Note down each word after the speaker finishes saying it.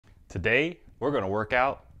Today, we're gonna work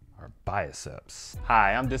out our biceps.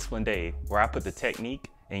 Hi, I'm Discipline Dave, where I put the technique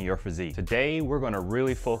in your physique. Today, we're gonna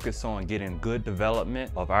really focus on getting good development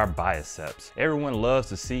of our biceps. Everyone loves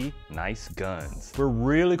to see nice guns. We're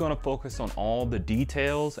really gonna focus on all the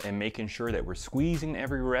details and making sure that we're squeezing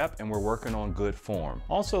every rep and we're working on good form.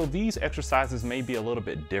 Also, these exercises may be a little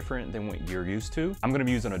bit different than what you're used to. I'm gonna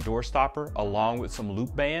be using a door stopper along with some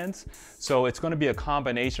loop bands. So it's gonna be a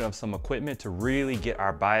combination of some equipment to really get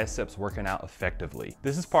our biceps working out effectively.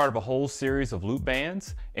 This is part of a whole series of loop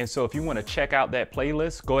bands. And so if you wanna check out that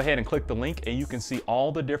playlist, go ahead and click the link and you can see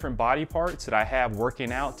all the different body parts that I have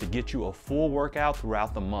working out to get you a full workout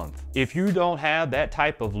throughout the month. If you don't have that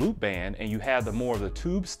type of loop band and you have the more of the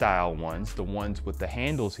tube style ones, the ones with the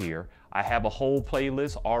handles here, I have a whole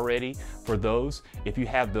playlist already for those if you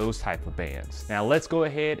have those type of bands. Now let's go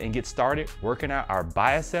ahead and get started working out our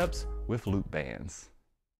biceps with loop bands.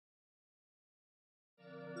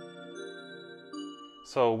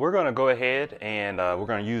 So we're gonna go ahead and we're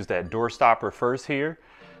gonna use that door stopper first here.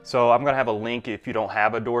 So I'm gonna have a link if you don't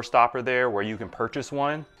have a door stopper there where you can purchase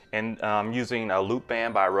one. And I'm using a loop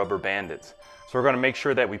band by Rubberbanditz. So we're gonna make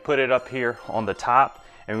sure that we put it up here on the top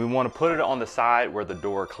and we wanna put it on the side where the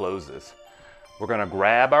door closes. We're gonna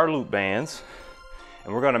grab our loop bands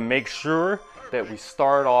and we're gonna make sure that we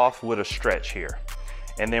start off with a stretch here.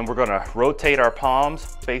 And then we're gonna rotate our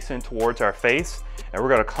palms facing towards our face and we're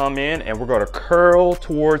gonna come in and we're gonna curl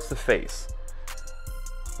towards the face.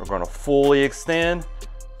 We're gonna fully extend,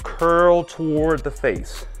 curl toward the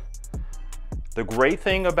face. The great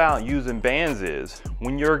thing about using bands is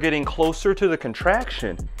when you're getting closer to the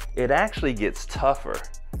contraction, it actually gets tougher.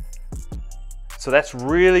 So that's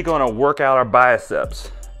really gonna work out our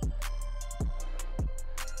biceps.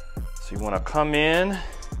 So you wanna come in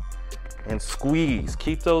and squeeze,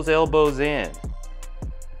 keep those elbows in.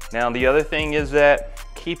 Now the other thing is that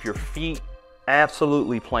keep your feet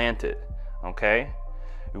absolutely planted, okay?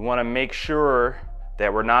 We wanna make sure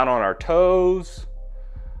that we're not on our toes.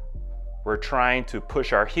 We're trying to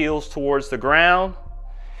push our heels towards the ground.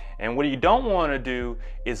 And what you don't wanna do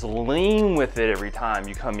is lean with it every time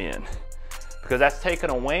you come in, because that's taken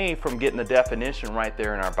away from getting the definition right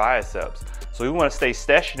there in our biceps. So we wanna stay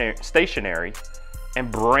stationary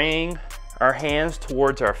and bring our hands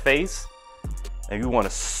towards our face. And you wanna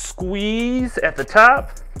squeeze at the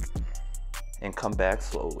top and come back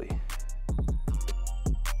slowly.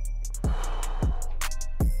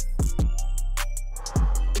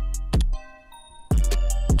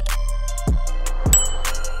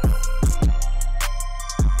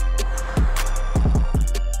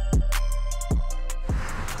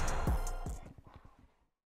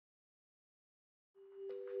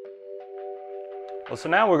 Well, so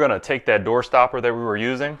now we're gonna take that door stopper that we were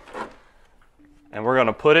using and we're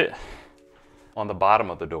gonna put it on the bottom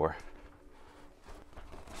of the door.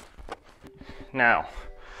 Now,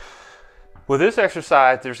 with this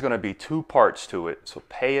exercise, there's gonna be two parts to it, so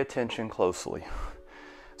pay attention closely.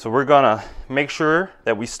 So we're gonna make sure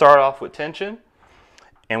that we start off with tension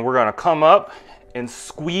and we're gonna come up and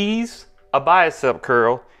squeeze a bicep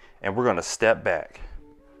curl and we're gonna step back,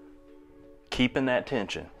 keeping that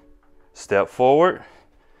tension. Step forward,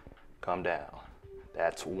 come down.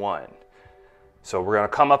 That's one. So we're gonna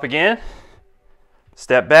come up again,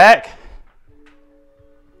 step back,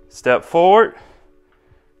 step forward,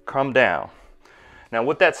 come down. Now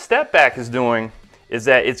what that step back is doing is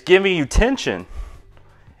that it's giving you tension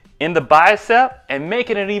in the bicep and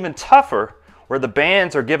making it even tougher where the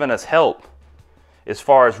bands are giving us help as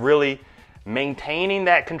far as really maintaining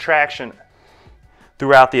that contraction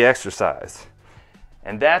throughout the exercise.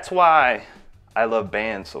 And that's why I love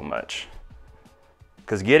bands so much,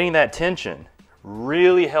 because getting that tension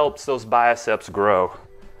really helps those biceps grow.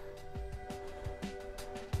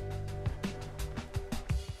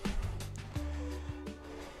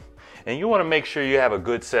 And you want to make sure you have a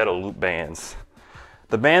good set of loop bands.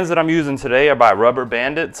 The bands that I'm using today are by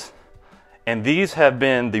Rubberbanditz, and these have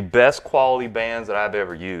been the best quality bands that I've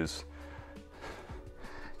ever used.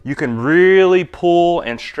 You can really pull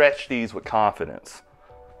and stretch these with confidence.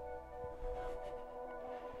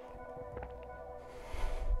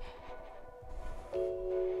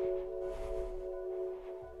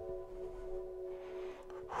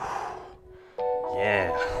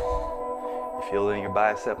 Yeah, you feel it in your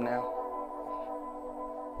bicep now?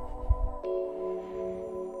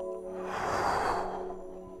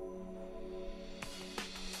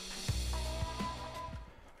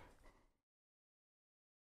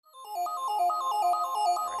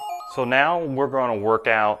 So now we're going to work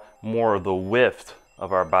out more of the width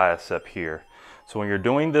of our bicep here. So when you're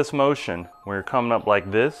doing this motion, when you're coming up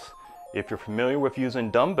like this, If you're familiar with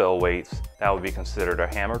using dumbbell weights, that would be considered a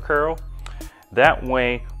hammer curl. That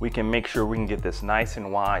way we can make sure we can get this nice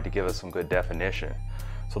and wide to give us some good definition.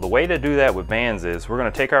 So the way to do that with bands is we're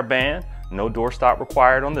gonna take our band, no doorstop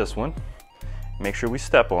required on this one. Make sure we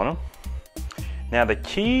step on them. Now the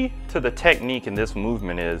key to the technique in this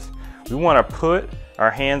movement is we wanna put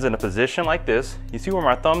our hands in a position like this. You see where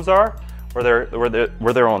my thumbs are? Where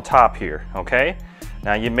they're on top here, okay?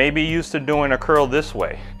 Now you may be used to doing a curl this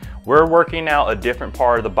way. We're working out a different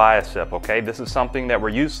part of the bicep, okay? This is something that we're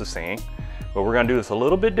used to seeing, but we're gonna do this a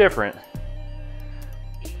little bit different.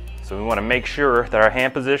 So we wanna make sure that our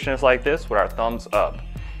hand position is like this with our thumbs up.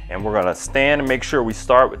 And we're gonna stand and make sure we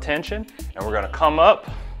start with tension, and we're gonna come up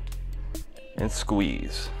and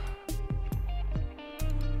squeeze.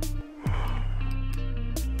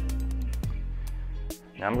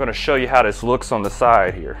 Now I'm gonna show you how this looks on the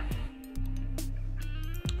side here.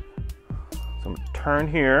 So I'm gonna turn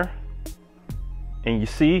here, and you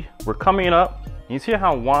see we're coming up. You see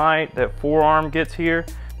how wide that forearm gets here?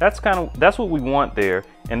 That's what we want there.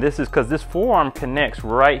 And this is because this forearm connects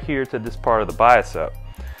right here to this part of the bicep.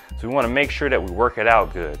 So we want to make sure that we work it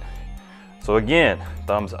out good. So again,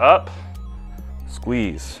 thumbs up,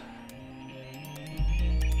 squeeze.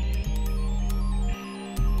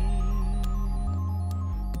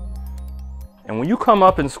 And when you come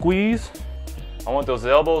up and squeeze, I want those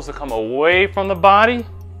elbows to come away from the body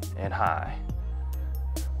and high.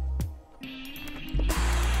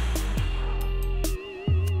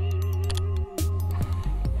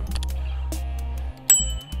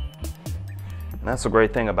 And that's the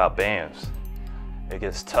great thing about bands. It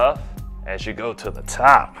gets tough as you go to the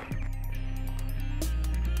top.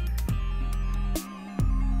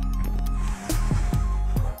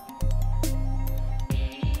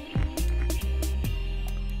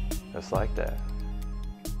 Just like that.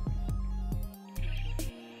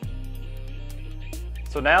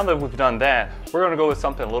 So now that we've done that, we're gonna go with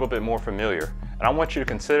something a little bit more familiar. And I want you to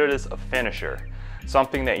consider this a finisher.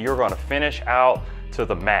 Something that you're gonna finish out to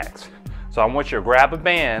the max. So I want you to grab a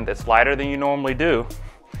band that's lighter than you normally do,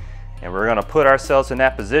 and we're gonna put ourselves in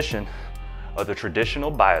that position of the traditional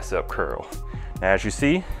bicep curl. Now as you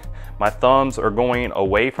see, my thumbs are going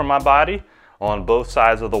away from my body on both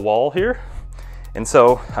sides of the wall here. And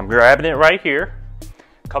so I'm grabbing it right here,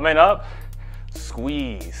 coming up,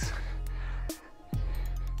 squeeze.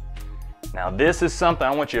 Now this is something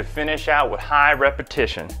I want you to finish out with high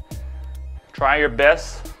repetition. Try your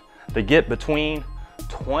best to get between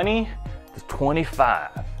 20 to 25.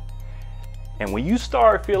 And when you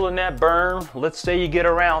start feeling that burn, let's say you get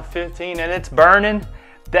around 15 and it's burning,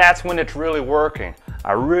 that's when it's really working.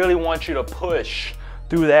 I really want you to push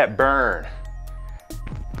through that burn.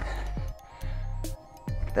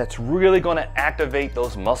 That's really gonna activate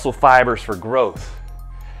those muscle fibers for growth.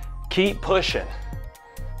 Keep pushing.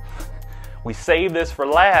 We save this for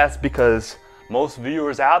last because most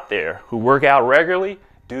viewers out there who work out regularly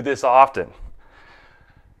do this often.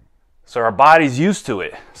 So our body's used to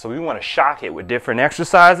it. So we want to shock it with different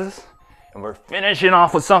exercises. And we're finishing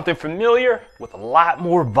off with something familiar with a lot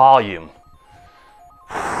more volume.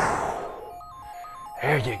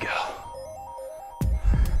 There you go.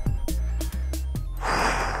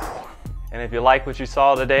 And if you like what you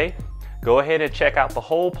saw today, go ahead and check out the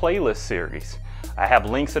whole playlist series. I have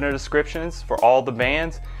links in the descriptions for all the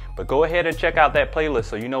bands, but go ahead and check out that playlist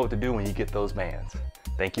so you know what to do when you get those bands.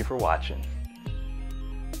 Thank you for watching.